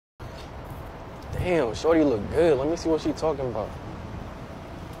Damn, shorty look good. Let me see what she talking about.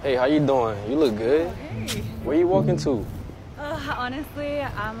 Hey, how you doing? You look good. Oh, hey. Where you walking to? Honestly,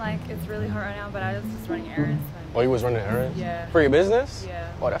 I'm like, it's really hot right now, but I was just running errands. Oh, you was running errands? Yeah. For your business?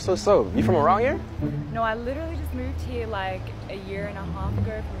 Yeah. Oh, that's what's up. You from around here? No, I literally just moved here like a year and a half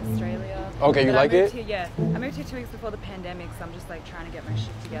ago from Australia. Okay, you like it? Here, yeah. I moved here 2 weeks before the pandemic, so I'm just like trying to get my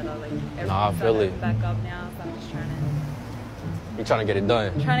shit together. Like everything's I feel it. back up now, so I'm just You trying to get it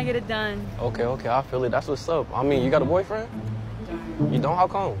done? trying to get it done. Okay, I feel it. That's what's up. I mean, you got a boyfriend? Don't. You don't? How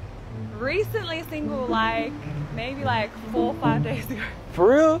come? Recently single, like maybe like 4 or 5 days ago. For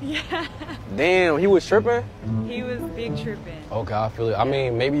real? Yeah. Damn, he was tripping? He was big tripping. Okay, I feel it. I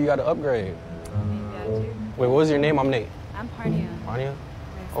mean, maybe you got to upgrade. Maybe I do. Wait, what was your name? I'm Nate. I'm Parnia. Parnia?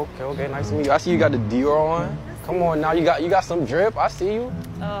 Okay, nice to meet you. I see you got the DIGGER on. Come on now, you got some drip. I see you.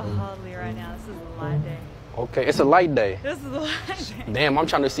 Oh, hardly right now. This is a light day. Okay, it's a light day. This is a light day. Damn, I'm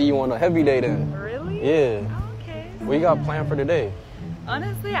trying to see you on a heavy day then. Really? Yeah. Oh, okay. What you got planned for today?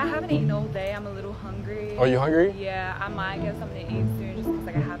 Honestly, I haven't eaten all day. I'm a little hungry. Are you hungry? Yeah, I might get something to eat soon just because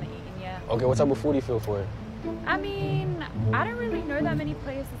like, I haven't eaten yet. Okay, what type of food do you feel for? I mean, I don't really know that many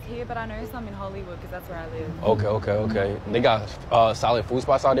places here, but I know some in Hollywood because that's where I live. Okay. They got solid food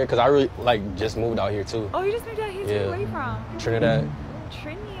spots out there because I really just moved out here too. Oh, you just moved out here too? Yeah. Where are you from? Trinidad.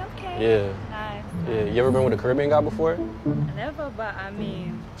 Trinity, okay. Yeah. Nice. Yeah. You ever been with a Caribbean guy before? Never, but I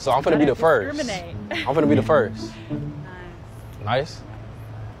mean. So I'm finna be the first. Discriminate. I'm finna be the first. Nice. Nice?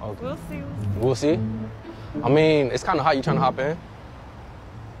 Okay. We'll see. We'll see. I mean, it's kind of hot. You trying to hop in?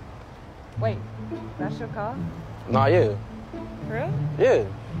 Wait, that's your car? Nah, yeah. For real? Yeah.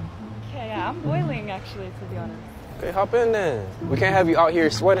 Okay, yeah, I'm boiling actually, to be honest. Okay, hop in then. We can't have you out here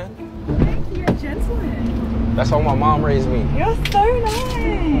sweating. Thank you, you're a gentleman. That's how my mom raised me. You're so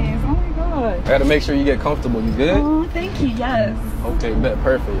nice. Oh my god. I gotta make sure you get comfortable. You good? Oh, thank you, yes. Okay, bet.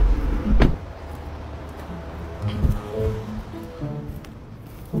 Perfect.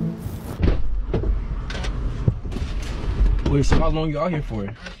 Wait, so how long you out here for?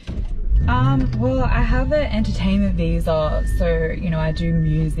 Well, I have an entertainment visa, so, you know, I do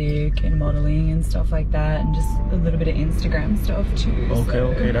music and modeling and stuff like that, and just a little bit of Instagram stuff too.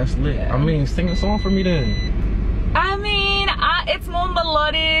 Okay, that's lit. Yeah. I mean, sing a song for me then. I mean, it's more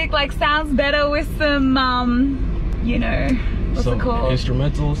melodic, like sounds better with some, you know, what's it called?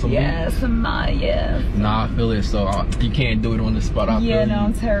 Instrumental, some yeah, beats? some, yeah. Nah, I feel it, so you can't do it on the spot. I Yeah, feel no, you.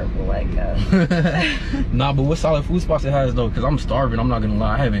 I'm terrible like that. Nah, but what solid food spots it has though? Cause I'm starving. I'm not gonna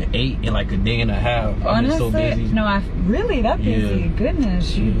lie. I haven't ate in like a day and a half. I've been so busy. No, really that busy? Yeah.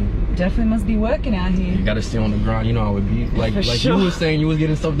 Goodness, you definitely must be working out here. You gotta stay on the grind. You know how it be. Like sure. You was saying, you was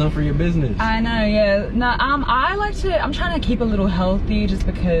getting stuff done for your business. I know, yeah. No, I'm trying to keep a little healthy just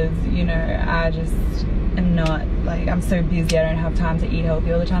because, you know, I just am not, like, I'm so busy. I don't have time to eat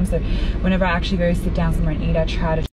healthy all the time. So whenever I actually go sit down somewhere and eat, I try to